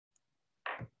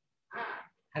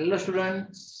Hello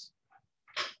students,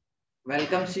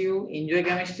 welcomes you. Enjoy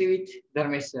chemistry with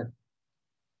Dharmeshsir.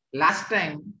 Last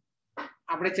time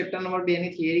આપણે chapter number 2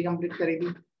 ની theory complete કરી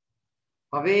હતી.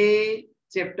 હવે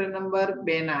ચેપ્ટર નંબર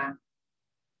 2 ના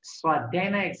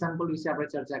સ્વાધ્યાયના એક્ઝામ્પલ વિશે આપણે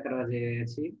ચર્ચા કરવા જઈ રહ્યા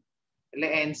છીએ. એટલે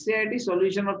NCERT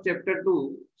solution of chapter 2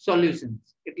 solutions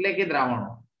એટલે કે દ્રાવણો.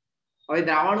 હવે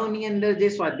દ્રાવણોની અંદર જે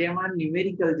સ્વાધ્યાયમાં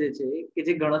ન્યુમેરિકલ જે છે કે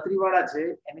જે ગણતરીવાળા છે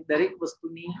એની દરેક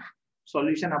વસ્તુની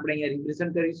સોલ્યુશન આપણે અહીંયા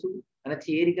રિપ્રેઝન્ટ કરીશું અને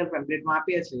થિયરિકલ પેમ્પલેટમાં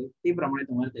આપ્યા છે તે પ્રમાણે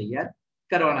તમારે તૈયાર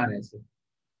કરવાના રહેશે.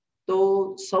 તો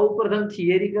સૌપ્રથમ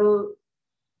થિયરિકલ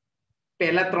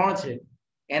પહેલા 3 છે,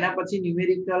 એના પછી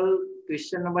ન્યુમેરિકલ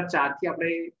ક્વેશ્ચન નંબર 4 થી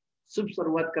આપણે શુભ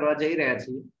શરૂઆત કરવા જઈ રહ્યા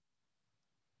છીએ.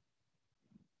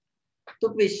 તો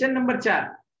ક્વેશ્ચન નંબર 4,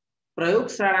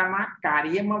 પ્રયોગશાળામાં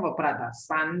કાર્યમાં વપરાતા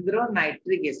સાંદ્ર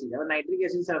નાઇટ્રિક એસિડ. હવે નાઇટ્રિક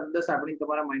એસિડ શબ્દ સાંભળીને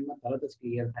તમારા માઇન્ડમાં તરત જ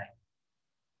ક્લિયર થાય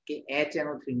કે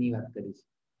HNO3 ની વાત કરી છે.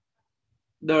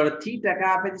 દળથી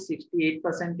ટકા આપે છે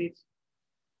 68%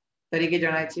 તરીકે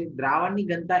જણાય છે. દ્રાવણની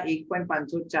ઘનતા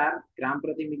 1.504 ગ્રામ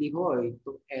પ્રતિ મિલી હોય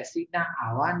તો એસિડના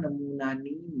આવા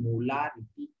નમૂનાની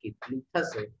મોલારિટી કેટલી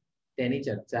થશે તેની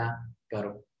ચર્ચા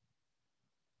કરો.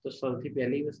 તો સૌથી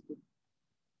પહેલી વસ્તુ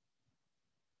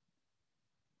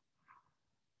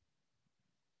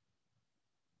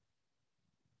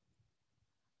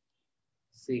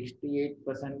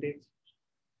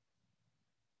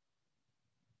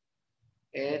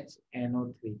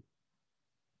HNO3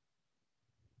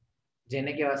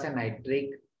 જેને કહેવાશે નાઇટ્રિક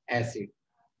એસિડ.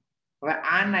 હવે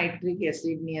આ નાઇટ્રિક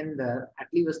એસિડ ની અંદર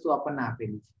આટલી વસ્તુ આપણને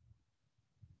આપેલી છે,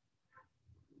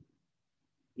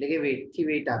 એટલે કે વેટ થી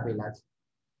વેટ આપેલા છે.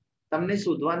 તમને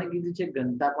શોધવાનું કીધું છે,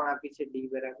 ઘનતા પણ આપી છે ડી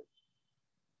બરાબર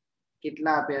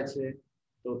કેટલા આપ્યા છે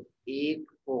તો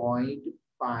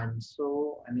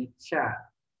 1.504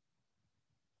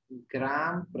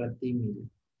 ગ્રામ પ્રતિ મિલી.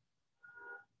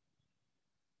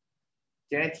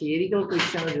 જેને થિયરિકલ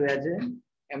ક્વેશ્ચનો જોયા છે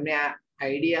એમને આ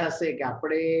આઈડિયા હશે કે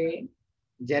આપણે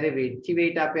જ્યારે વેટ થી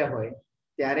વેટ આપ્યા હોય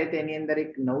ત્યારે તેની અંદર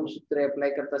એક નવું સૂત્ર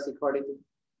એપ્લાય કરતા શીખવાડ્યું હતું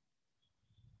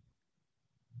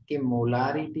કે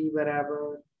મોલારિટી બરાબર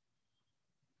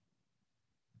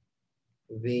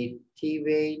વેટ થી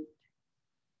વેટ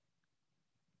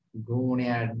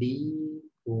ગુણ્યા ડી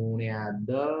ગુણ્યા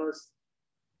 10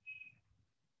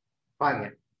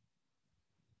 ભાગ્યા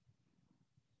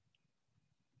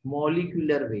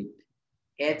મોલિક્યુલર વેટ.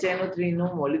 HNO3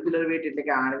 નું મોલિક્યુલર વેટ એટલે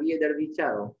કે આણ્વીય દળ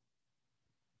વિચારો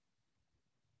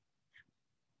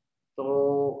તો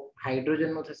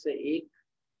હાઇડ્રોજન નું થશે 1,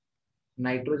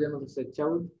 નાઇટ્રોજન નું થશે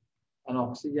 14 અને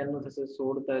ઓક્સિજન નું થશે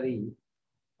 16 તરી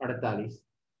 48.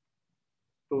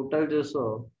 ટોટલ જોશો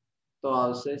તો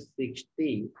આવશે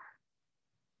 63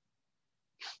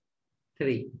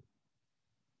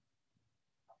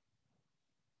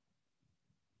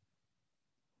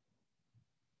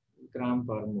 ગ્રામ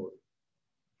પર મોલ.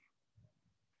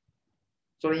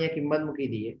 ચલો અહીંયા કિંમત મૂકી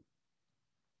દઈએ.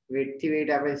 વેટ થી વેટ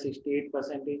આપે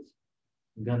 68%,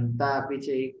 ઘનતા આપી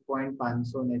છે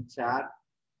 1.504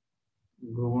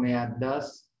 ગુણ્યા 10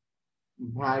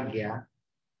 ભાગ્યા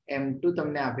M2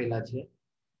 તમને આપેલા છે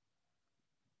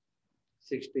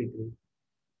 63.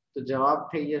 તો જવાબ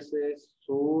થઈ જશે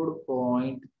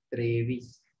 16.23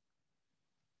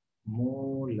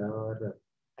 મોલર.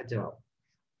 આ જવાબ.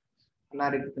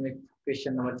 આ રીતે તમે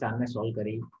ક્વેશ્ચન નંબર 4 ને સોલ્વ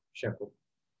કરી શકો.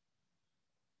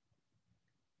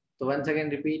 તો વન્સ અગેન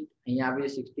રિપીટ, અહીંયા આપી છે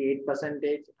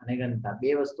 68% અને ઘનતા. બે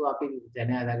વસ્તુ આપી દીધી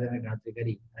જેને આધારે તમે ગણતરી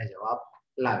કરી અને જવાબ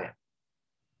લાવ્યા.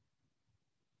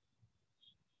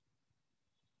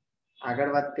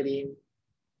 આગળ વાત કરીએ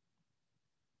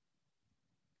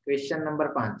ક્વેશ્ચન નંબર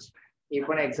 5. એ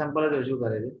પણ એક્ઝામ્પલ જ રજૂ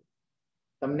કરે છે.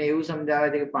 તમને એવું સમજાવે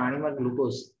છે કે પાણીમાં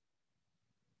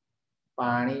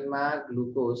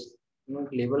ગ્લુકોઝ નું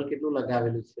લેવલ કેટલું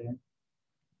લગાવેલું છે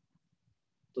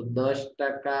તો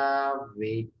 10%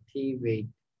 વેટ થી વેટ.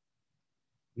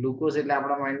 ગ્લુકોઝ એટલે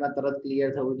આપણા માઇન્ડમાં તરત ક્લિયર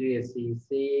થવું જોઈએ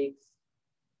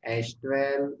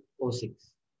C6H12O6.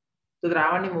 તો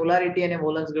દ્રાવણની મોલારિટી અને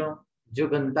મોલન્સ ગણો. જો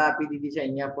ઘનતા આપી દીધી છે,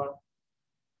 અહીંયા પણ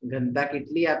ઘનતા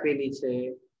કેટલી આપેલી છે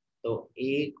તો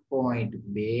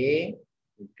 1.2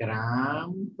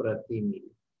 ગ્રામ પ્રતિ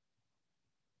મિલી.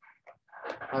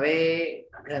 હવે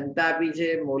ઘનતા આપી છે,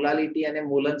 મોલારિટી અને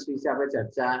મોલન્સ વિશે આપણે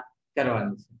ચર્ચા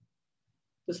કરવાની છે.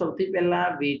 તો સૌથી પહેલા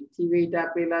વેટ થી વેટ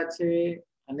આપેલા છે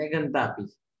અને ઘનતા આપી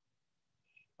છે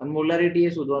અને મોલારિટી એ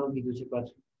શોધવાનું કીધું છે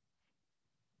પાછું.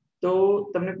 તો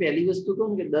તમને પહેલી વસ્તુ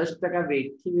કહું કે 10% વેટ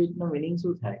થી વેટ નો મીનિંગ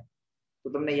શું થાય તો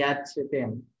તમને યાદ છે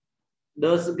તેમ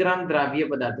 10 ગ્રામ દ્રાવ્ય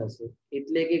પદાર્થ હશે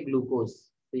એટલે કે ગ્લુકોઝ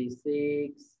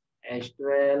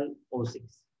C6H12O6.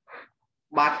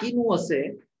 બાકીનું હશે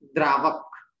દ્રાવક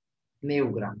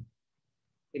 90 ગ્રામ.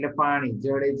 એટલે પાણી,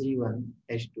 જળ એ જીવન,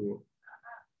 H2O.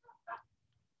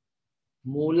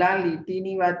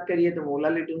 મોલાલિટીની વાત કરીએ તો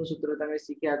મોલાલિટીનું સૂત્ર તમે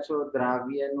શીખ્યા છો,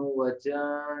 દ્રાવ્યનું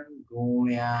વજન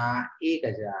ગુણ્યા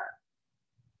 1000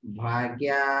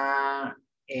 ભાગ્યા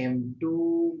M2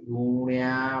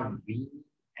 ગુણ્યા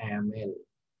VmL.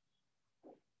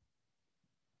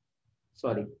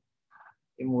 સોરી,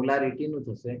 એ મોલારિટીનું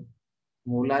થશે.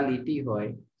 મોલાલિટી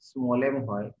હોય, સ્મોલ m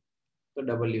હોય તો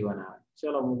W1 આવે.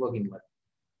 ચલો મૂકો કિંમત.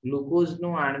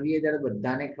 ગ્લુકોઝનું આણ્વીય દળ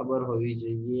બધાને ખબર હોવી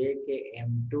જોઈએ કે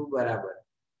M2 બરાબર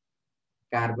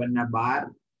કાર્બનના 12,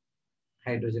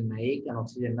 હાઇડ્રોજનના 1 અને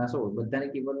ઓક્સિજનના 16.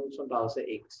 બધાની કિંમત મૂકશો તો આવશે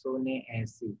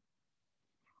 180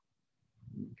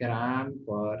 ગ્રામ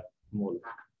પર મોલ.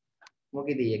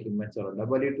 મૂકી દઈએ કિંમત. ચલો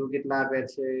W2 કેટલા આપે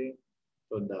છે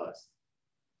તો 10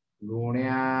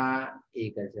 ગુણ્યા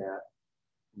 1000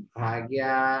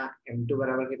 ભાગ્યા M2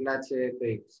 બરાબર કેટલા છે તો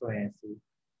 180.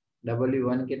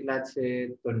 W1 કેટલા છે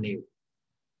તો 90.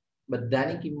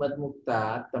 બધાની કિંમત મૂકતા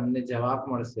તમને જવાબ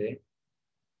મળશે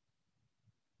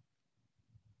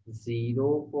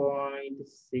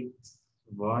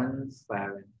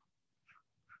 0.617.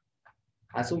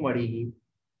 આ શું મળી ગઈ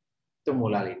તો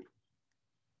મોલાલિટી.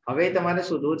 હવે તમારે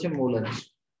શોધવું છે મોલન્સ.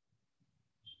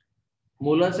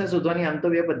 મોલન્સને શોધવાની આમ તો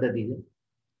બે પદ્ધતિ છે,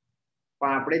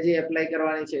 પણ આપણે જે એપ્લાય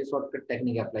કરવાની છે શોર્ટકટ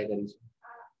ટેકનિક એપ્લાય કરીશું.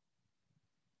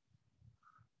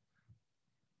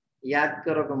 યાદ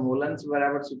કરો કે મોલન્સ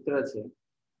બરાબર સૂત્ર છે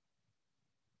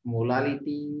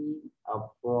મોલાલિટી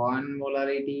અપોન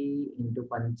મોલાલિટી ઇન્ટુ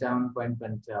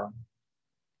 55.55.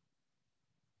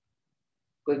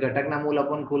 કોઈ ઘટકના મૂલ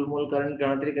અપોન કુલ મૂલ કરીને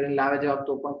ગણતરી કરીને લાવે જવાબ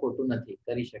તો પણ ખોટું નથી,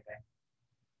 કરી શકાય.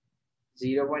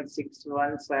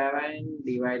 0.617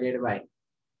 ડિવાઇડેડ બાય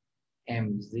m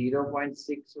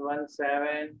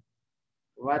 0.617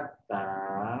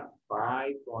 વત્તા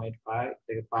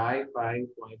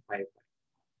 55.55.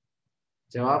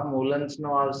 જવાબ મોલન્સ નો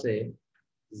આવશે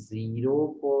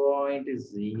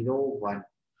 0.01.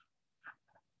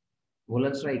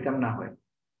 મોલન્સ નો એકમ ના હોય.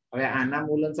 હવે આના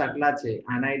મોલન્સ આટલા છે,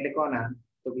 આના એટલે કોના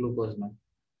તો ગ્લુકોઝના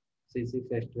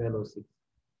C6H12O6.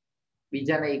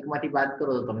 બીજાને એકમાંથી બાદ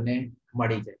કરો તો તમને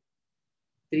મળી જાય.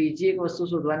 ત્રીજી એક વસ્તુ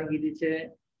શોધવાની કીધી છે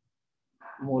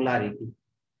મોલારિટી.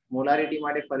 મોલારિટી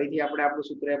માટે ફરીથી આપણે આપણું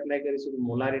સૂત્ર એપ્લાય કરીશું.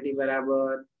 મોલારિટી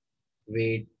બરાબર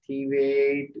વેટ થી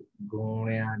વેટ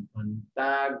ગુણ્યા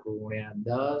ઘનતા ગુણ્યા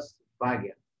 10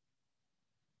 ભાગ્યા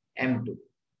M2.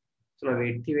 ચલો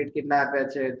વેટ થી વેટ કેટલા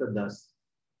આપ્યા છે તો 10.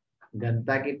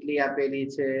 ઘનતા કેટલી આપેલી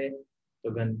છે તો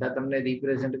ઘનતા તમને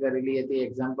રિપ્રેઝન્ટ કરેલી હતી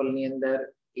એક્ઝામ્પલ ની અંદર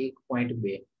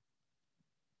 1.2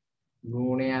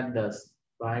 ગુણ્યા 10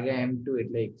 ભાગ્યા M2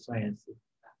 એટલે 180.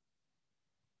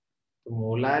 તો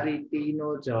મોલારિટી નો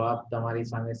જવાબ તમારી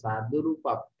સામે સાદુરૂપ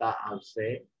આપતા આવશે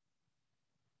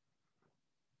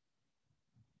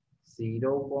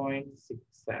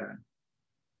 0.67.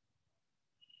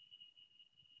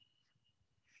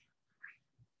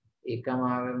 એકમ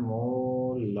આવે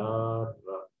મોલર.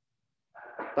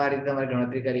 તો આ રીતે તમારે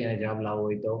ગણતરી કરી અને જવાબ લાવવો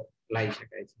હોય તો લાવી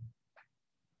શકાય છે.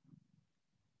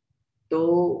 તો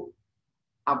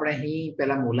આપણે અહીં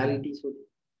પહેલા મોલારિટી શોધી,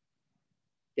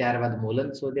 ત્યારબાદ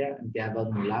મોલન્સ શોધ્યા અને ત્યારબાદ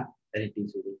મોલારિટી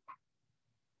શોધી.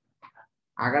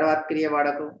 આગળ વાત કરીએ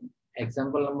બાળકો,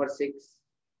 એક્ઝામ્પલ નંબર 6.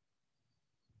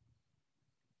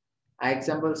 આ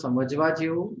એક્ઝામ્પલ સમજવા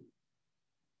જેવું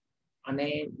અને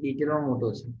ડિટેલમાં મોટો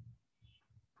છે.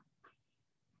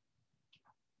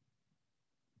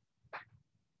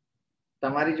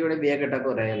 તમારી જોડે બે ઘટકો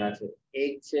રહેલા છે.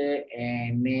 એક છે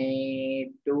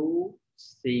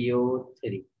Na2CO3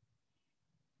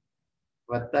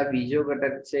 વત્તા બીજો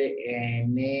ઘટક છે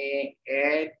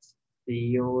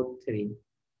NaHCO3.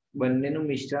 બંનેનું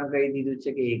મિશ્રણ કહી દીધું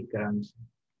છે કે 1 ગ્રામ છે.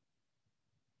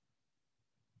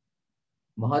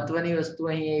 મહત્વની વસ્તુ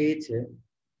અહીં એ છે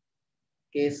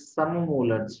કે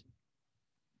સમમોલર છે.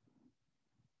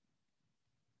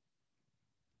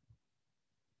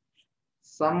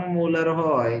 સમમોલર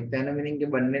હોય તેનો મીનિંગ કે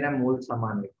બંનેના મોલ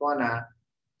સમાન હોય. કોના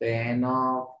તો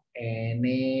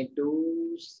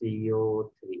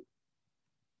Na2CO3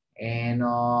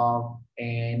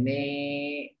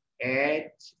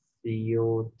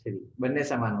 NaHCO3 બંને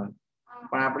સમાન હોય.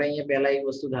 પણ આપણે અહીંયા પહેલા એક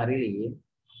વસ્તુ ધારી લઈએ,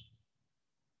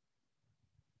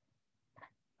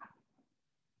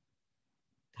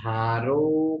 ધારો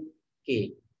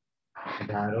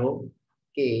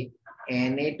કે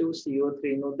Na2CO3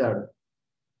 નું દળ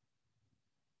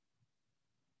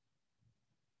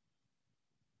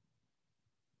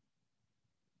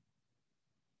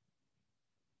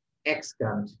x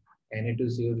ગ્રામ છે.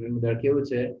 Na2CO3 નું દળ કેવું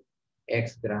છે x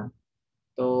ગ્રામ.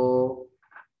 તો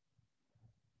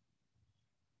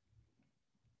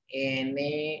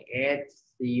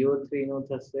NaHCO3 નું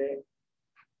થશે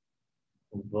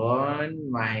 1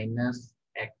 માઇનસ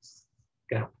એક્સ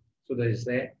ગ્રામ શું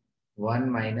થશે 1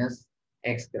 માઇનસ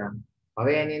એક્સ ગ્રામ.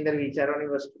 હવે એની અંદર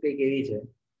વિચારવાની વસ્તુ કંઈક એવી છે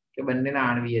કે બંનેના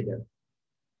આણ્વીય દળ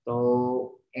તો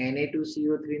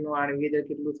Na2CO3 નું આણ્વીય દળ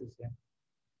કેટલું થશે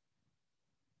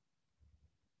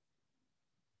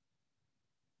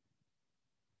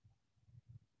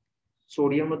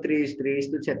સોડિયમ નું 30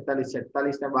 30 નું 46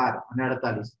 46 ને 12 અને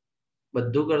 48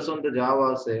 બધું કરશો ને તો જવાબ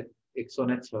આવશે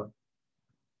 106.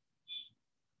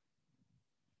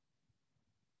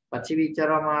 પછી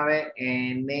વિચારવામાં આવે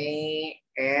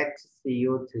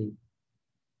NaHCO3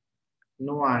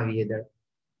 નું આણ્વીય દળ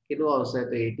કેટલું આવશે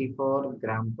તો 84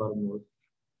 ગ્રામ પર મોલ.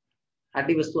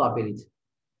 આટલી વસ્તુ આપેલી છે.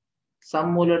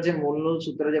 સમમોલર છે મોલનું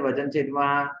સૂત્ર છે વજન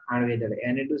છેદમાં આણ્વીય દળ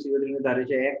Na2CO3 નું ધાર્યું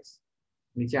છે x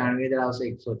નીચે આણ્વીય દળ આવશે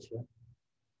 106.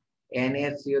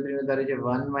 NaHCO3 નું ધાર્યું છે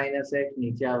 1 માઇનસ x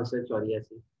નીચે આવશે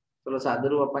 84. ચલો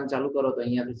સાદુરૂપ આપવાનું ચાલુ કરો તો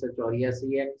અહીંયા થશે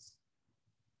 84x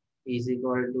is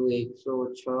equal to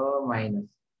 106 minus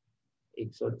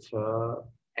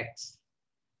 106x.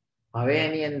 હવે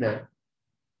એની અંદર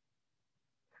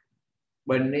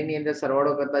બંનેની અંદર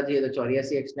સરવાળો કરતા જઈએ તો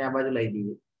 84x ને આ બાજુ લઈ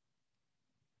જઈએ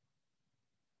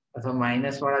અથવા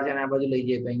માઇનસ વાળા છે ને આ બાજુ લઈ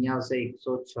જઈએ તો અહીંયા આવશે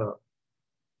 106.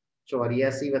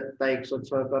 84 વત્તા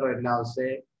 106 કરો એટલે આવશે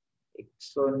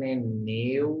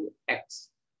 190x.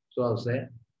 શું આવશે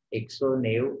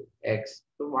 190x.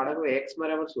 તો બાળકો x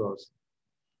બરાબર શું આવશે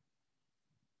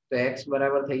તો x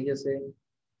બરાબર થઈ જશે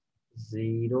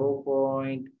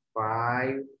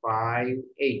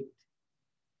 0.558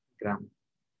 ગ્રામ.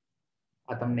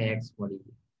 આ તમને x મળી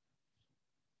ગયું.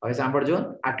 હવે સાંભળજો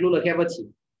આટલું લખ્યા પછી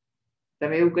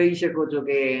તમે એવું કહી શકો છો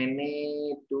કે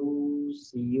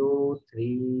Na2CO3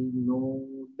 નું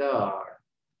દળ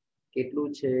કેટલું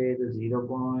છે તો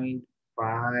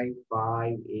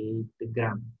 0.558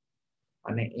 ગ્રામ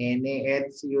અને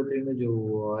NaHCO3 નું જોવું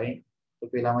હોય તો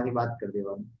પેલામાંથી બાદ કરી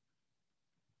દેવાનું.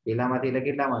 પેલામાંથી એટલે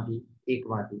કેટલામાંથી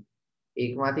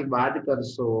એકમાંથી બાદ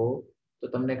કરશો તો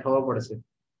તમને ખબર પડશે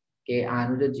કે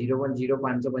આનું જો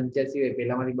 0.0585 હોય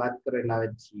પેલામાંથી બાદ કરો એટલે આવે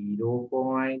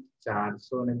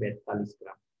 0.442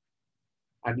 ગ્રામ.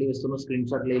 આટલી વસ્તુનો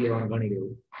સ્ક્રીનશોટ લઈ લેવાનું ગણી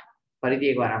લેવું.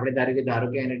 ફરીથી એકવાર આપણે ધારો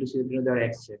કે Na2CO3 નું દળ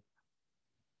x છે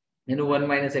એનું 1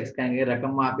 માઇનસ x કારણ કે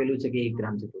રકમમાં આપેલું છે કે 1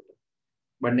 ગ્રામ છે ટોટલ.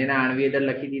 બંનેના આણ્વીય દળ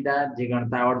લખી દીધા જે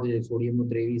ગણતા આવડતું છે સોડિયમનું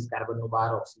 23 કાર્બનનું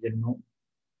 12 ઓક્સિજનનું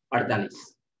 48.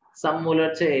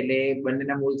 સમમોલર છે એટલે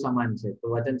બંનેના મૂળ સમાન છે તો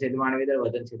વજન છેદમાં આણ્વીય દળ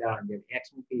વજન છેદમાં આણ્વીય દળ x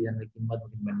મૂકી દીધા કિંમત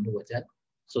મૂકી બંનેનું વજન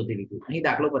શોધી લીધું. અહીં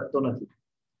દાખલો પતતો નથી.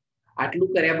 આટલું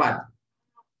કર્યા બાદ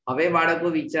હવે બાળકો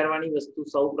વિચારવાની વસ્તુ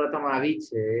સૌપ્રથમ આવી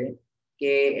છે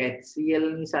કે HCl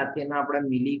ની સાથેના આપણે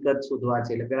મિલિકત શોધવા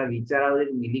છે એટલે પેલા વિચાર આવે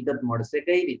કે મિલિકત મળશે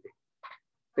કઈ રીતે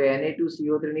તો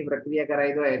Na2CO3 ની પ્રક્રિયા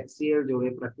કરાવી તો HCl જોડે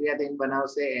પ્રક્રિયા થઈને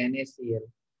બનાવશે NaCl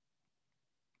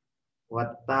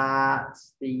વત્તા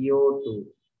CO2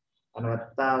 અને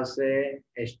વત્તા આવશે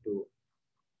H2O.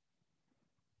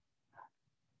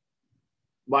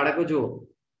 બાળકો જુઓ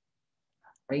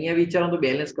અહીંયા વિચારો તો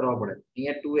બેલેન્સ કરવા પડે.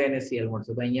 અહીંયા 2 NaCl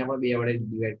મળશે તો અહીંયા પણ 2 વડે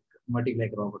ડિવાઈડ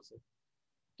મલ્ટીપ્લાય કરવા પડશે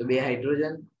તો 2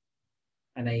 હાઇડ્રોજન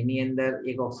અને એની અંદર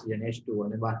 1 ઓક્સિજન H2O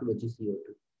અને બાકી બચી CO2.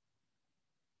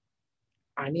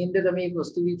 આની અંદર તમે એક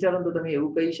વસ્તુ વિચારો તો તમે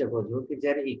એવું કહી શકો છો કે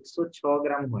જ્યારે 106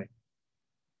 ગ્રામ હોય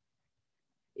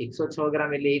 106 ગ્રામ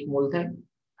એટલે 1 મોલ થાય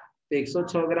તો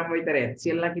 106 ગ્રામ હોય ત્યારે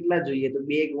HCl ના કેટલા જોઈએ તો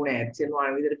 2 ગુણ્યા HCl નું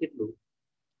આણ્વીય દળ કેટલું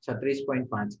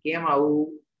 36.5. કેમ આવું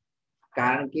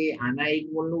કારણ કે આના 1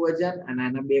 મોલ નું વજન અને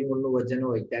આના 2 મોલ નું વજન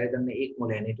હોય ત્યારે તમને 1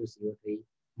 મોલ Na2CO3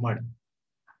 મળે.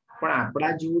 પણ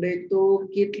આપણા જોડે તો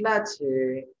કેટલા છે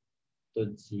તો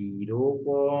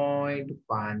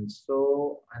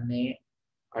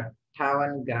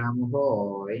 0.558 ગ્રામ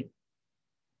હોય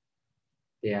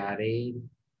ત્યારે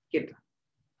કેટલા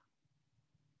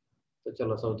તો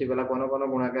ચલો સૌથી પહેલા કોનો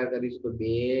ગુણાકાર કરીશું તો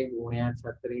 2 ગુણ્યા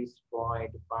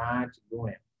 36.5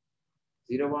 ગુણ્યા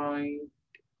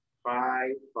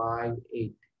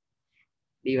 0.558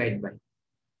 ડિવાઈડ બાય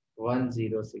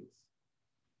 106.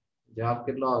 જવાબ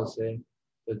કેટલો આવશે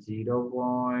તો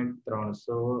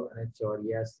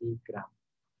 0.384 ગ્રામ.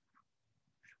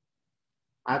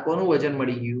 આ કોનું વજન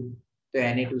મળી ગયું તો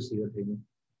Na2CO3 નું.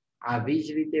 આવી જ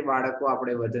રીતે બાળકો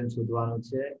આપણે વજન શોધવાનું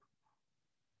છે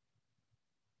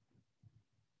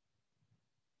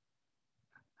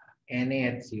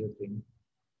NaHCO3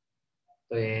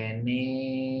 તો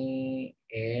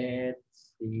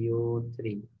NaHCO3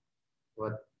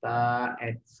 વત્તા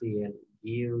HCl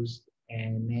gives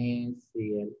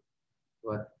NaCl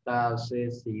વત્તા આવશે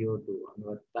CO2 અને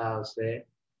વત્તા આવશે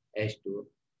H2O.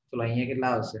 ચલો અહીંયા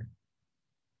કેટલા આવશે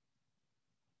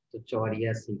તો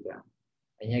 84 ગ્રામ.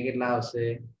 અહીંયા કેટલા આવશે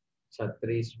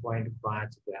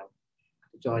 36.5 ગ્રામ.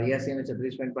 84 અને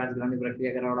 36.5 ગ્રામની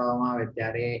પ્રક્રિયા કરાવવામાં આવે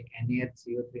ત્યારે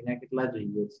NaCO3 ના કેટલા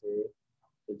જોઈએ છે?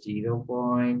 તો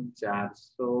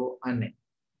 0.400 અને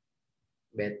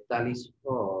 42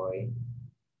 હોય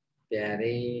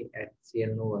ત્યારે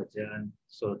HCl નું વજન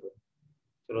શોધો.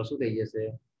 ચલો શું થઈ જશે?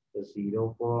 તો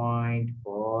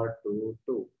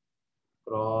 0.422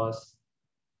 ક્રોસ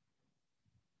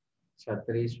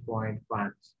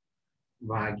 36.5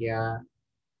 ભાગ્યા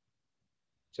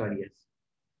 84.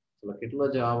 ચલો કેટલો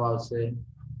જવાબ આવશે?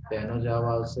 તો એનો જવાબ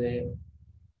આવશે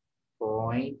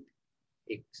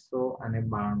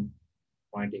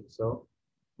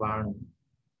 0.192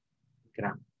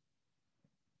 ગ્રામ.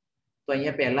 તો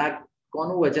અહીંયા પહેલા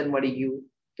કોનું વજન મળી ગયું?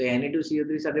 તો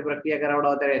Na2CO3 સાથે પ્રક્રિયા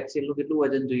કરાવડાવો ત્યારે HCl નું કેટલું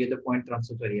વજન જોઈએ? તો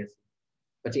 0.384.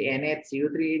 પછી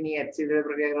NaCO3 ની HCl સાથે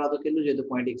પ્રક્રિયા કરાવો તો કેટલું જોઈએ? તો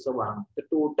 0.192. તો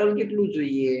ટોટલ કેટલું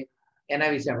જોઈએ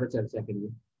એના વિશે આપણે ચર્ચા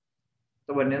કરીએ. તો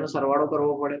બંનેનો સરવાળો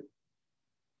કરવો પડે.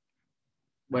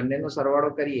 બંનેનો સરવાળો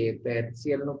કરીએ તો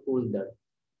HCl નું કુલ દળ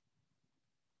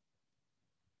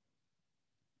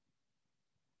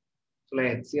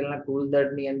HCl ના કુલ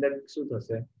દળની અંદર શું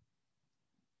થશે?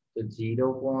 તો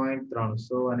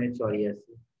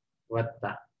 0.384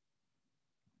 વત્તા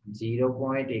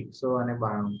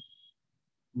 0.192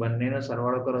 બંનેનો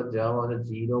સરવાળો કરો જવાબ આવશે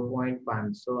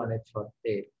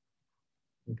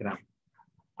 0.576 ગ્રામ.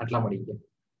 આટલા મળી ગયા.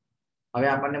 હવે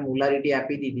આપણને મોલારિટી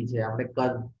આપી દીધી છે, આપણે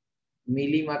કદ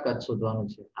મિલીમાં કદ શોધવાનું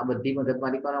છે. આ બધી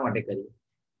મગજમારી કોના માટે કરી?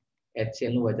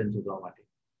 HCl નું વજન શોધવા માટે.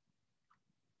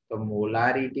 તો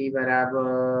મોલારિટી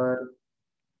બરાબર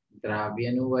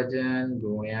દ્રાવ્યનું વજન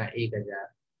ગુણ્યા 1000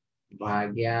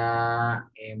 ભાગ્યા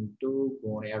M2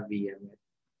 ગુણ્યા VML.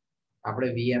 આપણે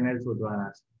VML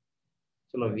શોધવાના છે.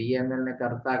 ચલો VML ને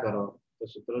કરતા કરો તો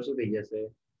સૂત્ર શું થઈ જશે?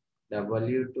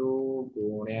 W2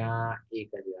 ગુણ્યા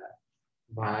 1000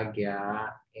 ભાગ્યા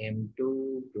M2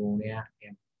 ગુણ્યા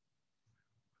M.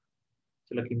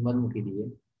 ચલો કિંમત મૂકી દઈએ.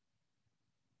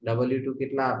 W2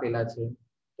 કેટલા આપેલા છે?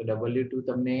 તો W2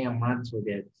 તમને હમણાં જ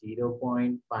શોધ્યા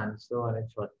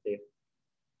 0.576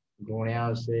 ગુણ્યા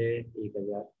આવશે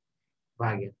 1000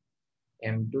 ભાગ્યા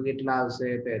M2 કેટલા આવશે?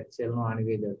 તો HCl નો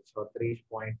આણ્વિક દળ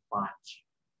 36.5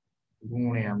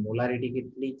 ગુણ્યા મોલારિટી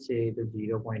કેટલી છે? તો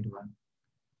 0.1.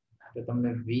 તો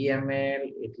તમને VML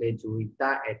એટલે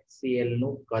જોઈતા HCl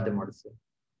નું કદ મળશે.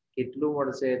 કેટલું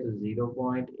મળશે? તો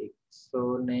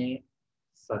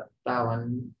 0.157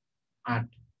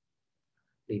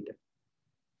 લીટર.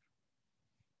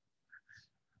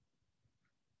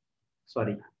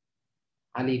 સોરી,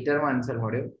 આ લીટરમાં આન્સર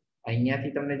મળ્યો.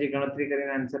 અહીંયાથી તમને જે ગણતરી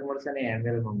કરીને આન્સર મળશે ને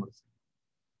ml માં મળશે.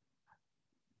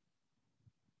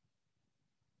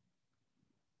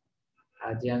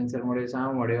 આ જે આન્સર મળ્યો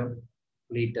શામાં મળ્યો?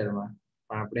 લીટરમાં.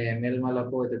 પણ આપણે ml માં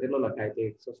લખવો હોય તો કેટલો લખાય? તો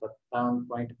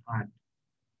 157.8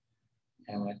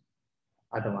 ml.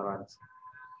 આ તમારો આન્સર.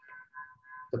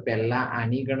 તો પહેલા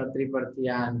આની ગણતરી પરથી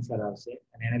આ આન્સર આવશે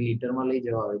અને એને લીટરમાં લઈ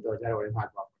જવા હોય તો 1000 વડે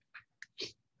ભાગવા પડે.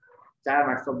 4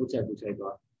 માર્ક્સ તો પૂછાય તો.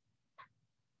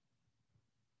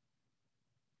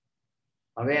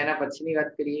 હવે એના પછીની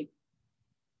વાત કરીએ.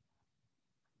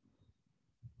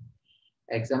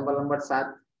 Example number 7.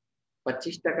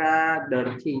 25%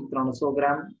 દરથી 300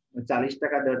 ગ્રામ,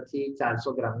 40% દરથી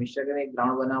 400 ગ્રામ મિશ્રણને એક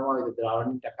દ્રાવણ બનાવવા હોય તો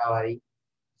દ્રાવણની ટકાવારી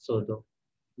શોધો.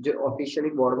 જો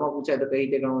ઓફિશિયલી બોર્ડમાં પૂછાય તો કઈ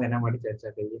રીતે ગણવું એના માટે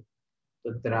ચર્ચા કરીએ. તો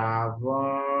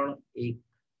દ્રાવણ એક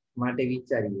માટે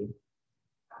વિચારીએ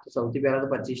તો સૌથી પહેલા તો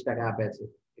 25% આપ્યા છે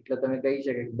એટલે તમે કહી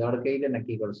શકો કે દળ કઈ રીતે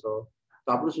નક્કી કરશો? તો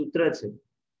આપણું સૂત્ર છે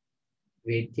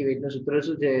વેટથી વેટનું સૂત્ર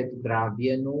શું છે?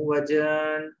 દ્રાવ્યનું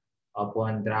વજન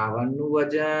અપોન દ્રાવણનું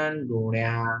વજન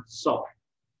ગુણ્યા 100.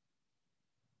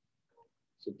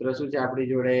 સૂત્ર શું છે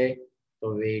આપણી જોડે? તો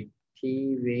વેટથી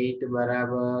વેટ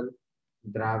બરાબર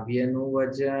દ્રાવ્યનું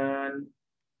વજન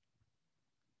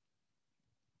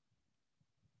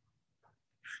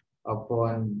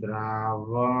અપોન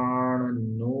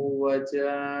દ્રાવણનું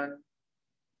વજન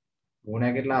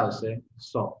ગુણ્યા કેટલા આવશે?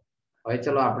 100. હવે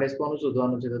ચલો આપણે કોનું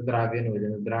શોધવાનું છે? તો દ્રાવ્યનું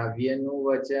વજન. દ્રાવ્યનું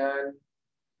વજન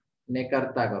ને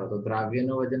કરતા કરો તો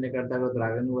દ્રાવ્યનું વજન ને કરતા કરો.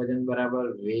 દ્રાવ્યનું વજન બરાબર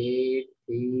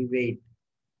વેટથી વેટ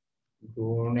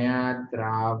ગુણ્યા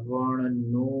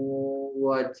દ્રાવણનું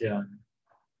વજન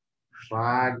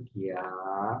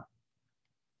ભાગ્યા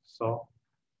 100.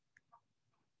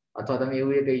 અથવા તમે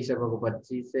એવું એ કહી શકો કે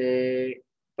 25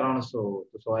 300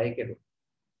 તો 100 એ કેટલું?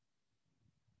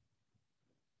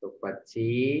 તો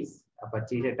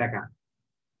 25%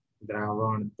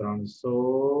 દ્રાવણ 300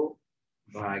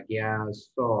 ભાગ્યા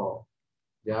 100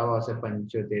 જવાબ આવશે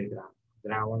 75 ગ્રામ.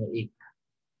 દ્રાવણ 1.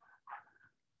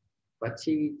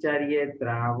 પછી વિચારીએ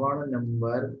દ્રાવણ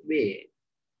નંબર 2.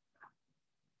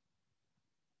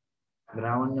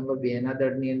 દ્રાવણ નંબર 2 ના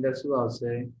દળની અંદર શું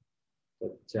આવશે? તો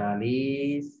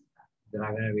 40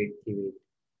 દ્રાવ્યના વેગથી વેગ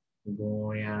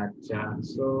ગુણ્યા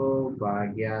 400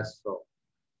 ભાગ્યા 100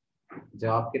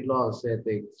 જવાબ કેટલો આવશે તો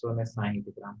 160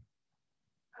 ગ્રામ.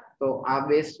 તો આ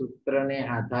બે સૂત્રને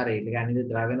આધારે એટલે આની અંદર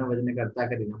દ્રાવ્યના વજનને કરતા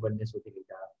કરીને બંને શોધી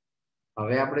લીધા.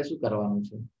 હવે આપણે શું કરવાનું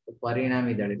છે તો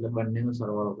પરિણામી દળ એટલે બંનેનો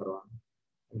સરવાળો કરવાનો,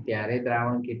 ત્યારે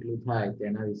દ્રાવણ કેટલું થાય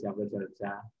તેના વિશે આપણે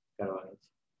ચર્ચા કરવાની છે.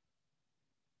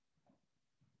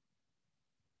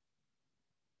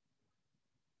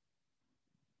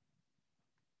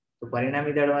 તો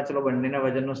પરિણામી દળમાં ચલો બંનેના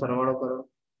વજનનો સરવાળો કરો.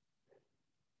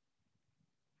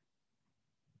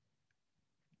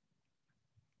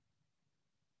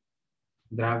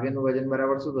 દ્રાવ્યનું વજન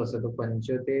બરાબર શું થશે તો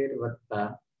 75 વત્તા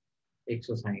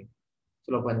 160.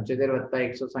 ચલો 75 વત્તા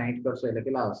 160 કરશો એટલે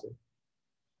કેટલા આવશે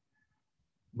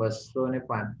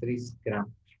 235 ગ્રામ.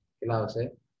 કેટલા આવશે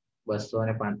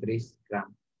 235 ગ્રામ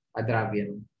આ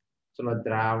દ્રાવ્યનું. ચલો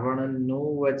દ્રાવણનું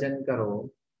વજન કરો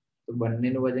તો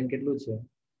બંનેનું વજન કેટલું છે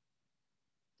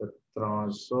તો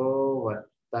 300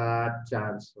 વત્તા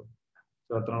 400.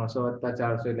 તો 300 વત્તા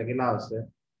 400 એટલે કેટલા આવશે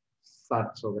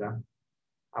 700 ગ્રામ.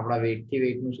 આપણા વેગથી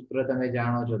વેગનું સૂત્ર તમે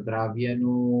જાણો છો,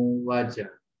 દ્રાવ્યનું વજન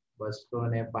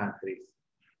 235,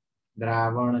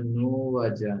 દ્રાવણનું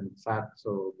વજન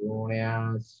 700 ગુણ્યા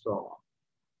 100.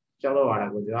 ચલો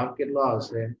બાળકો જવાબ કેટલો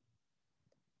આવશે?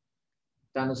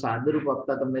 આનું સાદુરૂપ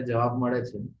આપતા તમને જવાબ મળે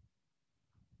છે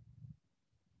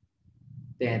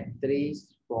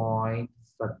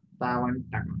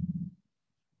 33.57%.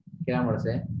 કેટલા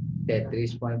મળશે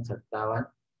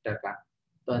 33.57%.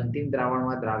 તો અંતિમ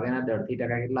દ્રાવણમાં દ્રાવ્યના દળથી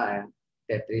ટકા કેટલા આવ્યા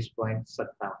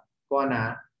 33.57.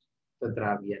 કોના તો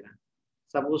દ્રાવ્યના.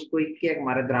 સપોઝ કોઈ કે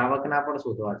મારે દ્રાવકના પણ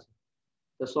શોધવા છે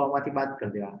તો 100 માંથી બાદ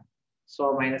કરી દેવાના.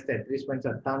 100 માઇનસ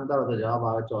 33.57 કરો તો જવાબ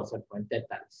આવે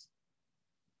 64.43.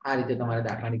 આ રીતે તમારે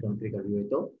દાખલાની ગણતરી કરવી હોય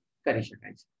તો કરી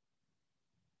શકાય છે.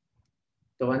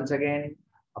 તો વન્સ અગેન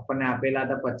આપણને આપેલા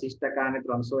હતા 25% અને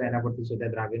 300, એના પરથી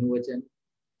શોધ્યા દ્રાવ્યનું વજન.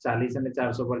 40 અને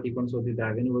 400 પરથી પણ શોધ્યું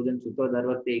દ્રાવ્યનું વજન. સૂત્ર દર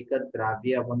વખતે એક જ,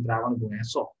 દ્રાવ્ય અપન દ્રાવણ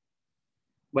ગુણ્યા 100.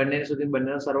 બંનેને સુધી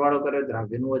બંનેનો સરવાળો કર્યો,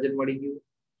 દ્રાવ્યનું વજન મળી ગયું.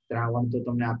 દ્રાવણ તો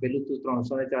તમને આપેલું હતું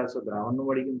 300 અને 400, દ્રાવણનું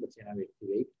મળી ગયું. પછી એના વેગથી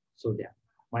વેગ શોધ્યા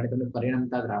માટે તમને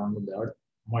પરિણમતા દ્રાવણનું દળ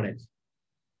મળે છે.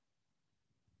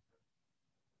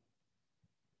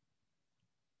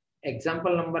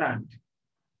 Example number 8.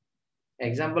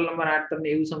 એક્ઝામ્પલ નંબર 8 તમને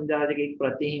એવું સમજાવે છે કે એક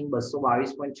પ્રતિહિન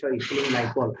 222.6 ઇથિલિન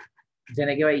ગ્લાયકોલ,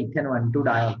 જેને કહેવાય ઇથેન 1,2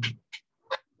 ડાયોલ,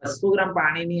 200 ગ્રામ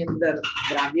પાણીની અંદર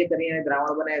દ્રાવ્ય કરીને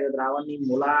દ્રાવણ બનાવે તો દ્રાવણની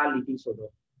મોલાલિટી શોધો.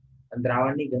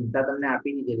 દ્રાવણની ઘનતા તમને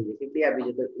આપી દીધેલી છે. કેટલી આપી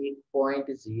છે તો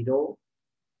 1.072.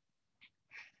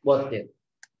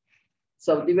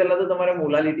 સૌથી પહેલા તો તમારે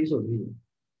મોલાલિટી શોધવી છે.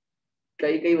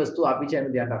 કઈ કઈ વસ્તુ આપી છે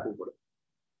એનું ધ્યાન રાખવું પડે.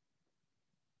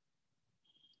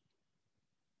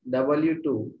 W2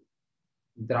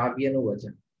 દ્રાવ્યનું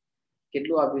વજન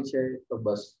કેટલું આપ્યું છે તો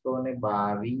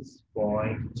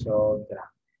 222.6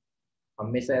 ગ્રામ.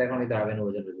 હંમેશા રાખવાની દ્રાવ્યનું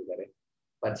વજન રજૂ કરે.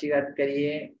 પછી વાત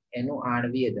કરીએ એનું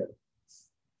આણ્વીય દળ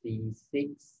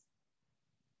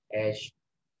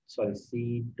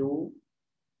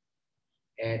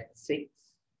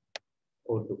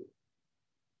C2H6O2.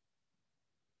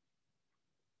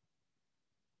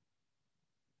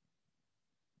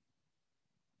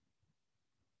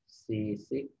 C6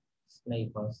 નહીં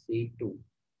પણ C2.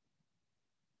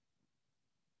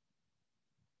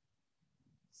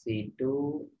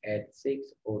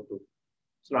 C2H6O2.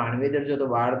 ચલો આણ્વીય દળ જો તો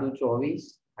 12 દુ 24,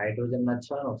 હાઇડ્રોજનના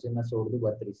 6, ઓક્સિજનના 16 દુ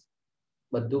 32.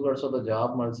 બધું કરશો તો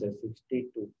જવાબ મળશે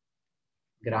 62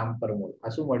 ગ્રામ પર મોલ.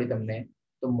 આ શું મળ્યું તમને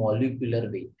તો મોલિક્યુલર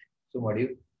વેઇટ. શું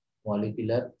મળ્યું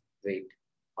મોલિક્યુલર વેઇટ.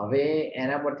 હવે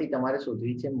એના પરથી તમારે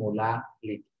શોધવી છે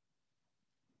મોલાલિટી.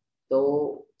 તો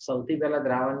સૌથી પહેલા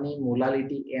દ્રાવણની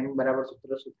મોલાલિટી m બરાબર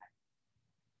સૂત્ર શું થાય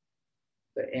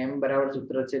તો m બરાબર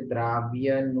સૂત્ર છે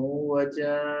દ્રાવ્યનું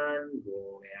વજન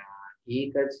ગુણ્યા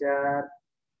 1000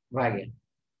 ભાગ્યા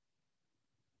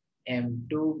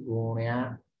m2 ગુણ્યા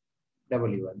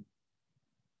W1.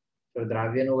 તો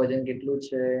દ્રાવ્યનું વજન કેટલું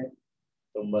છે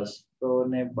તો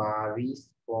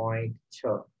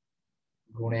 222.6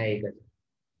 ગુણ્યા 1000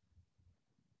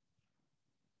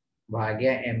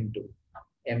 ભાગ્યા m2.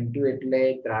 m2 એટલે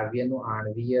દ્રાવ્યનું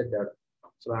આણ્વીય દળ.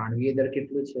 તો આણ્વીય દળ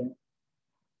કેટલું છે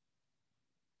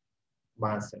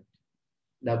 62.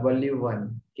 W1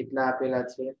 કેટલા આપેલા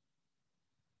છે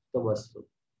તો 200.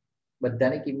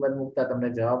 બધાની કિંમત મૂકતા તમને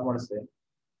જવાબ મળશે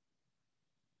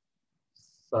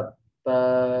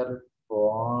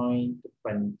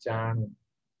 17.95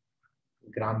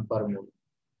 ગ્રામ પર મોલ.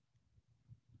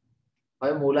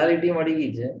 હવે મોલાલિટી મળી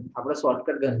ગઈ છે. આપણે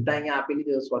શોર્ટકટ ઘનતા અહીંયા આપેલી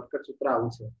છે. શોર્ટકટ સૂત્ર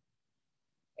આવું છે.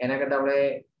 એના કરતા આપણે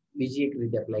બીજી એક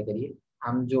રીતે એપ્લાય કરીએ.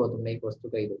 આમ જો તમને એક વસ્તુ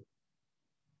કહી દઉં,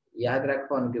 યાદ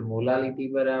રાખવાનું કે મોલાલિટી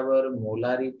બરાબર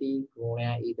મોલારિટી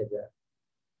ગુણ્યા 1000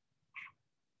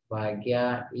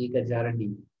 ભાગ્યા 1000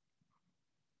 ડી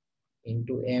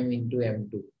ઇન્ટુ એમ ઇન્ટુ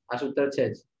M2 આ સૂત્ર છે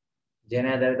જ,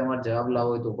 જેના આધારે તમારે જવાબ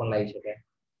લાવવો હોય તો પણ લાવી શકાય.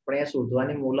 પણ અહીંયા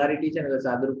શોધવાની મોલારિટી છે ને, તો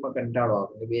સાદુરૂપમાં કંટાળો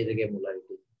આવે કે બે જગ્યાએ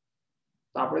મોલારિટી,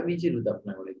 તો આપણે બીજી રીત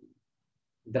અપનાવી લઈએ.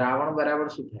 દ્રાવણ બરાબર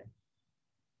શું થાય?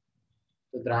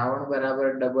 તો દ્રાવણ બરાબર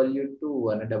W2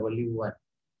 અને W1.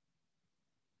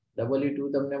 W2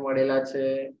 તમને મળેલા છે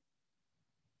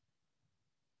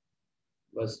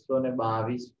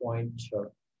 222.6,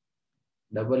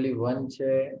 W1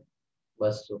 છે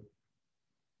 200.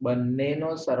 બંનેનો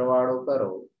સરવાળો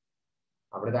કરો.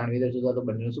 આપણે જાણવી દઈશું તો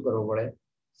બંનેનો શું કરવો પડે?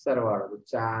 સરવાળો.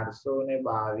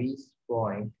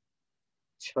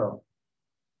 422.6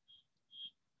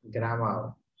 ગ્રામ આવે.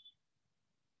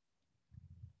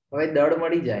 હવે દળ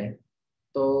મળી જાય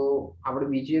તો આપણે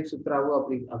બીજું એક સૂત્ર આવું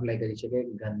અપ્લાય કરી શકીએ,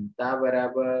 ઘનતા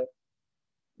બરાબર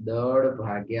દળ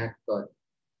ભાગ્યા કદ.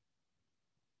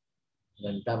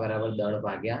 ઘનતા બરાબર દળ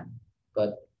ભાગ્યા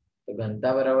કદ. તો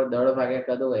ઘનતા બરાબર દળ ભાગ્યા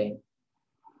કદ હોય,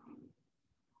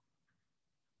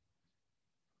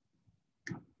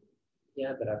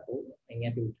 યાદ રાખો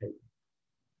અહીંયાથી ઉઠાઈ.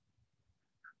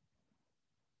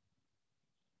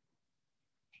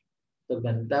 તો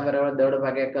ઘનતા બરાબર દળ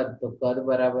ભાગ્યા કદ, તો કદ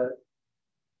બરાબર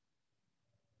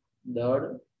દળ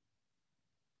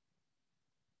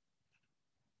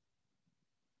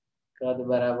કદ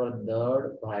બરાબર દળ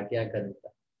ભાગ્યા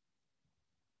ઘનતા.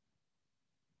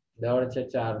 દળ છે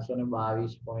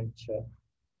 422.6,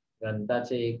 ઘનતા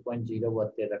છે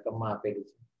 1.072 રકમમાં આપેલી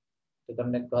છે. તો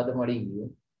તમને કદ મળી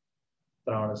ગયું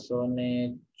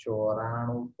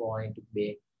 394.2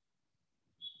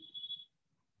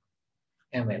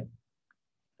 ml.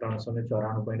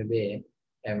 394.2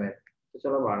 ml. તો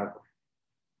ચલો બાળકો,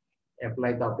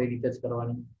 એપ્લાય તો આપણી રીતે જ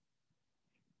કરવાની.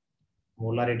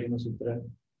 મોલારિટીનું સૂત્ર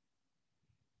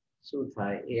શું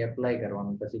થાય એ એપ્લાય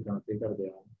કરવાનું, પછી ગણતરી કરી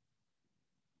દેવાની.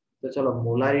 તો ચલો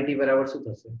મોલારિટી બરાબર શું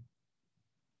થશે?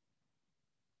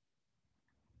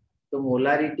 તો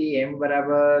મોલારિટી એમ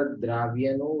બરાબર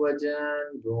દ્રાવ્યનું વજન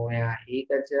ગુણ્યા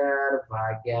 1000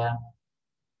 ભાગ્યા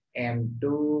M2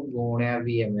 ગુણ્યા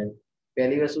VML.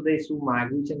 પહેલી વસ્તુ તો શું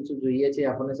માંગ્યું છે, શું જોઈએ છે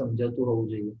આપણને સમજાતું હોવું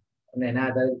જોઈએ, અને એના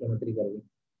આધારે ગણતરી કરવી.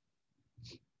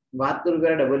 વાત કરું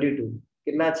પેલા W2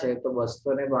 કેટલા છે, તો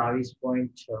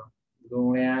 222.6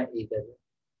 ગુણ્યા 1000.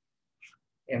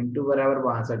 M2 બરાબર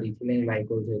 62 ઇથિલિન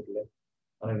ગ્લાયકોલ છે એટલે,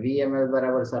 અને VML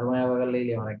બરાબર સરવાળા વગર લઈ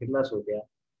લેવાના. કેટલા શોધ્યા?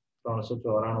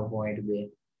 394.2.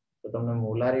 તો તમને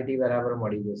મોલારિટી બરાબર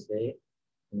મળી જશે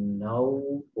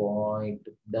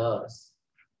 9.10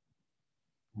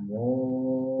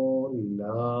 મોલર.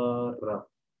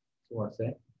 શું હશે?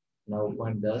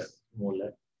 9.10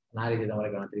 મોલર. આ રીતે તમારે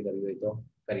ગણતરી કરવી હોય તો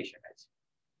કરી શકાય છે.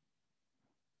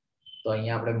 તો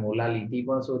અહીંયા આપણે મોલાલિટી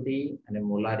પણ શોધી અને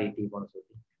મોલારિટી પણ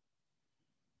શોધી.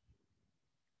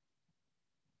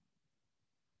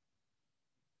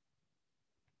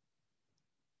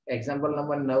 એક્ઝામ્પલ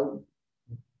નંબર 9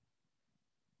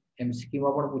 MCQ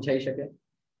માં પણ પૂછાઈ શકે.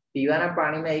 પીવાના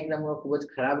પાણીમાં એક નંબર ખૂબ જ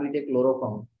ખરાબ રીતે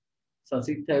ક્લોરોફોર્મ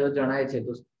સંશિત થયેલો જણાય છે,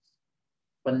 તો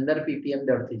 15 ppm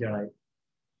દરથી જણાય.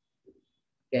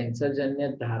 કેન્સરજન્ય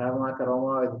ધારામાં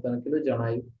કરવામાં આવે તો તમને કેટલું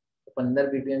જણાયું?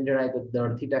 15 ppm જણાય. તો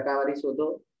દરથી ટકાવારી શોધો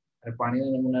અને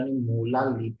પાણીના નમૂનાની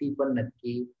મોલાલિટી પણ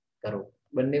નક્કી કરો.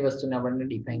 બંને વસ્તુને આપણને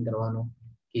ડિફાઇન કરવાનું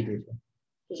કીધું છે.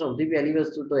 તો સૌથી પહેલી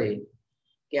વસ્તુ તો એ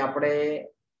કે આપણે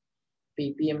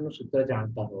ppm નું સૂત્ર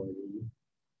જાણતા હોવું જોઈએ.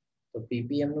 તો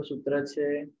ppm નું સૂત્ર છે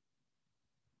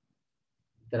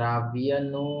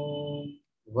દ્રાવ્યનું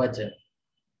વજન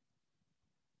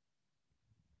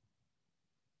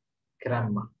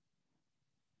ગ્રામમાં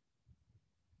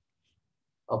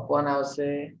અપોન આવશે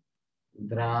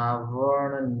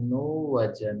દ્રાવણનું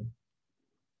વજન,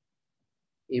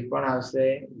 એ પણ આવશે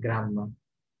ગ્રામમાં,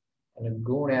 અને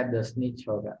ગુણ્યા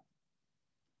 10⁶.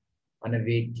 અને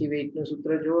વેગથી વેગનું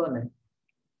સૂત્ર જુઓ ને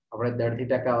આપણે દરથી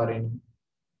ટકાવારીનું,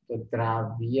 તો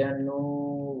દ્રાવ્યનું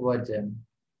વજન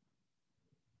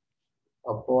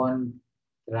અપોન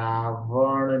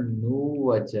દ્રાવણનું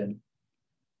વજન.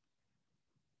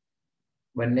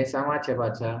 બંને શામાં છે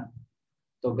પાછા?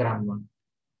 તો ગ્રામમાં,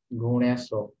 ગુણ્યા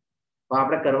 100. તો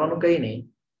આપણે કરવાનું કઈ નહીં,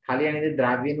 ખાલી આની અંદર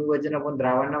દ્રાવ્યનું વજન અપોન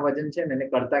દ્રાવણના વજન છે ને એને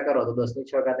કરતા કરો તો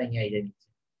 10⁶ અહીંયા આવી જાય.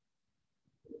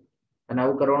 અને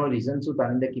આવું કરવાનું રીઝન શું?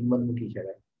 તાની અંદર કિંમત મૂકી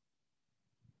શકાય.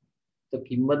 તો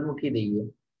કિંમત મૂકી દઈએ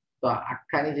તો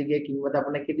આખાની જગ્યાએ કિંમત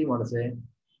આપણને કેટલી મળશે?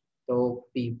 તો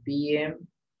ppm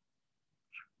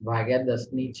ભાગ્યા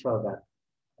 10⁶.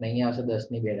 અને અહીંયા આવશે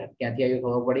 10⁵. ક્યાંથી આવી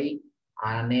ખબર પડી?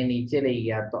 આને નીચે લઈ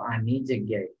ગયા તો આની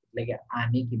જગ્યાએ, એટલે કે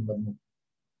આની કિંમત મૂકી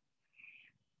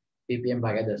ppm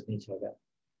ભાગ્યા 10⁶.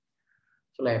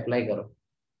 ચલો એપ્લાય કરો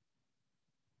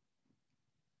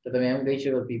તો તમે એમ કહી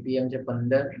શકો પીપીએમ છે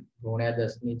 15 ગુણ્યા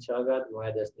 10 ની 6 ઘાત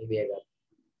ગુણ્યા 10 ની 2 ઘાત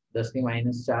 10 ની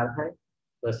 -4 થાય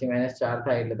 10 ની -4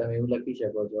 થાય એટલે તમે એવું લખી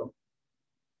શકો છો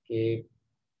કે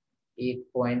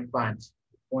 1.5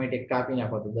 પોઈન્ટ એક કાપી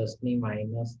નાખો તો 10 ની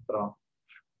 -3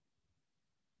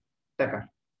 ટકા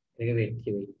એટલે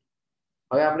વેટથી વેટ.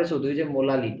 હવે આપણે શોધ્યું છે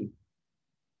મોલાલિટી.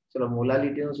 ચલો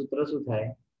મોલાલિટીનું સૂત્ર શું થાય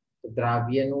તો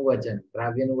દ્રાવ્યનું વજન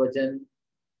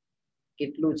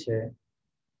કેટલું છે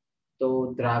તો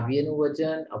દ્રાવ્યનું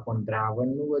વજન અપન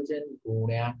દ્રાવણનું વજન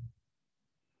ગુણ્યા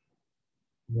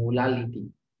મોલાલિટી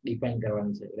ડિફાઇન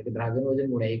કરવાનું છે એટલે કે દ્રાવ્યનું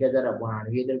વજન ગુણ્યા 1000 અપન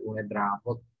આણ્વિક દળ ગુણ્યા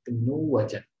દ્રાવકનું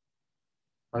વજન.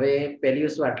 હવે પહેલી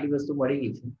વસ્તુ આટલી વસ્તુ મળી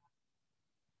ગઈ છે.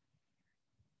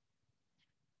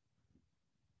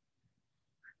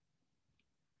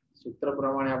 સૂત્ર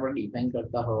પ્રમાણે આપણે ડિફાઇન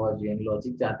કરતા હોવા જોઈએ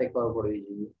લોજિક જાતે ખબર પડવી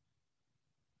જોઈએ.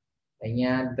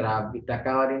 અહીંયા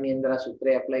ટકાવારીની અંદર આ સૂત્ર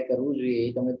એપ્લાય કરવું જોઈએ એ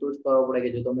તમે તો જ ખબર પડે કે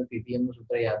જો તમે પીપીએમ નું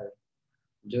સૂત્ર યાદ હોય.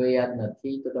 જો એ યાદ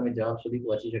નથી તો તમે જવાબ સુધી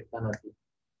પહોંચી શકતા નથી.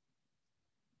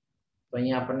 તો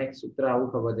અહીંયા આપણને એક સૂત્ર આવું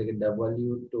ખબર છે કે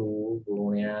W2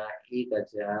 ગુણ્યા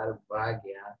 1000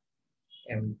 ભાગ્યા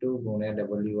M2 ગુણ્યા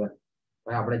W1.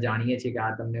 હવે આપણે જાણીએ છીએ કે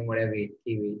આ તમને મળ્યા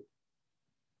વેટથી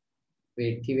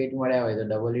વેટ મળ્યા હોય તો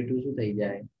W2 શું થઈ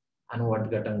જાય આનું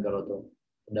અર્થઘટન કરો તો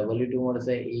W2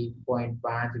 મળશે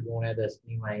 1.5 ગુણ્યા 10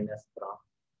 ની -3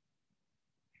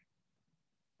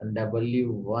 અને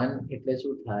W1 એટલે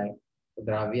શું થાય તો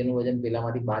દ્રાવ્યનું વજન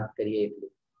પેલામાંથી બાદ કરીએ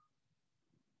એટલું.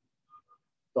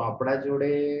 તો આપણા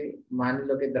જોડે માની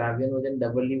લો કે દ્રાવ્યનું વજન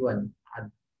W1 આ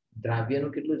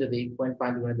દ્રાવ્યનું કેટલું છે તો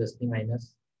 1.5 ગુણ્યા 10 ની -3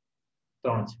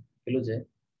 છે. કેટલું છે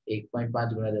 1.5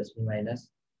 ગુણ્યા 10 ની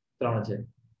 -3 છે.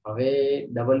 હવે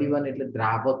W1 એટલે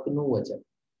દ્રાવકનું વજન.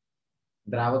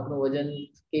 દ્રાવકનું વજન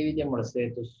કેવી રીતે મળશે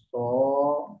તો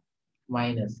 100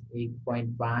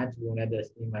 -1.5 ગુણ્યા 10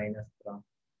 ની -3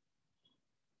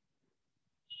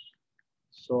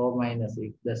 100 -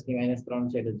 10 ની -3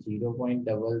 છે એટલે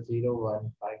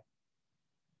 0.0015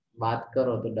 બાદ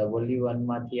કરો તો W1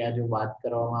 માંથી આ જો બાદ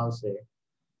કરવામાં આવશે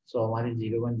 100 માંથી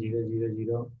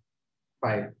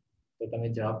 0.0005 તો તમે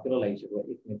જવાબ કેટલો લઈ શકો.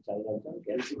 એક મિનિટ ચાલુ રાખજો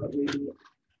કેલ્ક્યુલેટર જોઈ લઈએ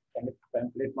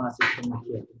ટેમ્પલેટમાં આ સિસ્ટમ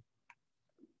નથી હતી.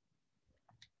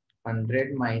 100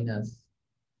 minus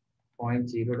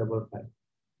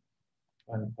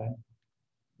 0.055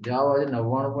 જવાબ આવે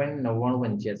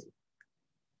 99.9985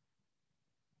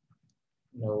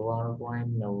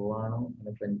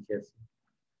 99.9985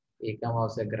 એકમ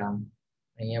આવશે ગ્રામ.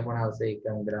 અહીંયા પણ આવશે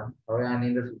એકમ ગ્રામ. હવે આની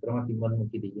અંદર સૂત્રમાં કિંમત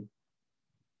મૂકી દઈએ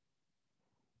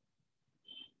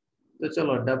તો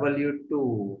ચલો W2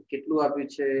 કેટલું આપ્યું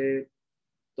છે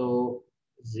તો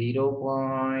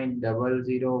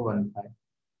 0.0015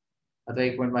 અથવા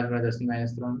 1.5 ગુણ્યા 10 ની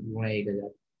 -3 ગુણ્યા 1000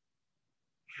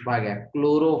 ભાગ્યા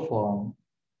ક્લોરોફોર્મ.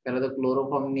 પહેલા તો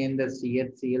ક્લોરોફોર્મ ની અંદર CH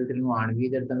Cl3 નું આણ્વિક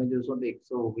દળ તમે જોશો તો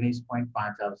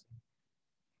 119.5 આવશે.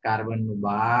 કાર્બન નું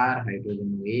 12 હાઇડ્રોજન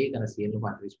નું 1 અને Cl નું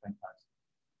 35.5.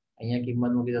 અહીંયા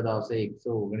કિંમત મૂકી દો તો આવશે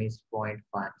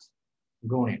 119.5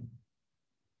 ગુણ્યા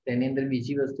તેની અંદર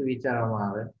બીજી વસ્તુ વિચારવામાં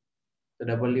આવે તો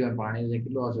W1 પાણી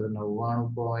કેટલું આવશે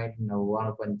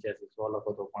 99.9985 100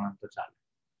 લખો તો પણ તો ચાલે.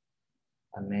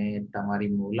 અને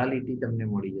તમારી મોલાલિટી તમને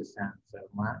મળી જશે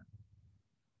આન્સરમાં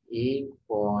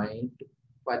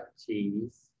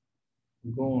 1.25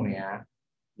 ગુણ્યા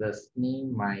 10 ની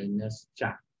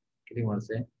 -4 કેટલી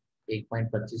મળશે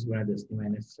 1.25 ગુણ્યા 10 ની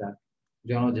 -4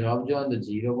 જો આનો જવાબ જોવો તો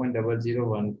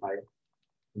 0.0015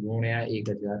 ગુણ્યા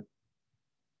 1000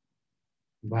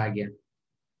 ભાગ્યા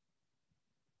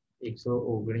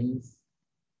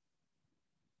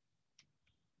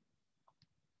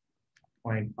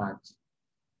 119.5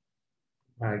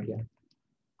 ભાગ્યા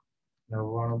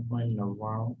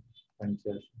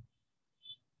 99.9985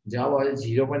 જવાબ આવે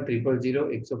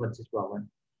 0.0000125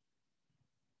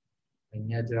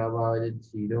 અહીંયા જવાબ આવે છે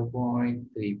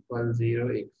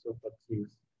 0.0000125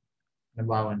 અને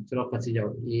 52. ચલો પછી જાઓ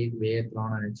 1 2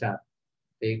 3 અને 4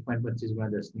 1.25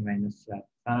 ગુણ્યા 10 ની -4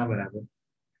 આના બરાબર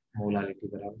મોલાલિટી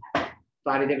બરાબર. તો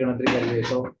આ રીતે ગણતરી કરવી હોય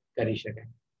તો કરી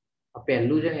શકાય. આ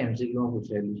પહેલું છે ને MCQ માં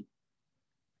પૂછાયેલું છે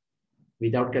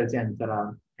વિધાઉટ કેલ્શિયમ આન્સર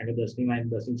આવે કારણ કે 10 ની -6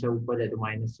 ઉપર જાય તો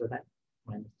 -6 થાય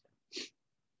 -6.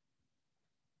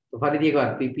 તો ફરીથી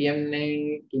એકવાર પીપીએમ ની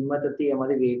કિંમત હતી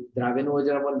એમાંથી દ્રાવ્યનું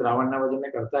વજન પણ દ્રાવણના વજનને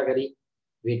કરતા કરી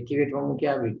વેટથી વેટમાં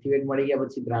મૂક્યા વેટથી વેટ મળી ગયા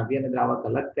પછી દ્રાવ્ય અને દ્રાવક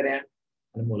અલગ કર્યા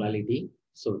અને મોલાલિટી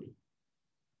શોધી.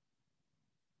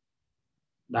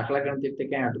 દાખલા ગણતરી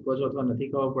ક્યાંય અટકો છો અથવા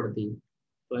નથી ખબર પડતી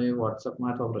તો એ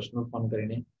વોટ્સઅપમાં અથવા પ્રશ્નો ફોન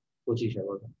કરીને પૂછી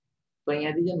શકો છો. તો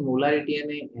અહીંયાથી જે મોલારિટી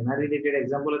અને એના રિલેટેડ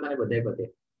એક્ઝામ્પલ હતા ને બધાય પતે.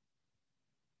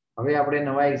 હવે આપણે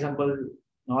નવા એક્ઝામ્પલ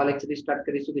નવા લેક્ચર સ્ટાર્ટ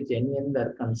કરીશું કે જેની અંદર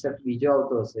કન્સેપ્ટ બીજો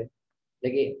આવતો હશે, એટલે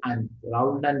કે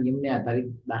રાઉન્ડના નિયમને આધારિત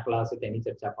દાખલા હશે, તેની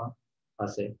ચર્ચા પણ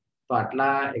હશે. તો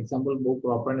આટલા એક્ઝામ્પલ બહુ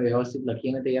પ્રોપર અને વ્યવસ્થિત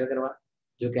લખીને તૈયાર કરવા.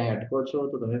 જો ક્યાંય અટકો છો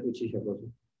તો તમે પૂછી શકો છો.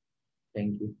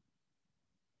 Thank you.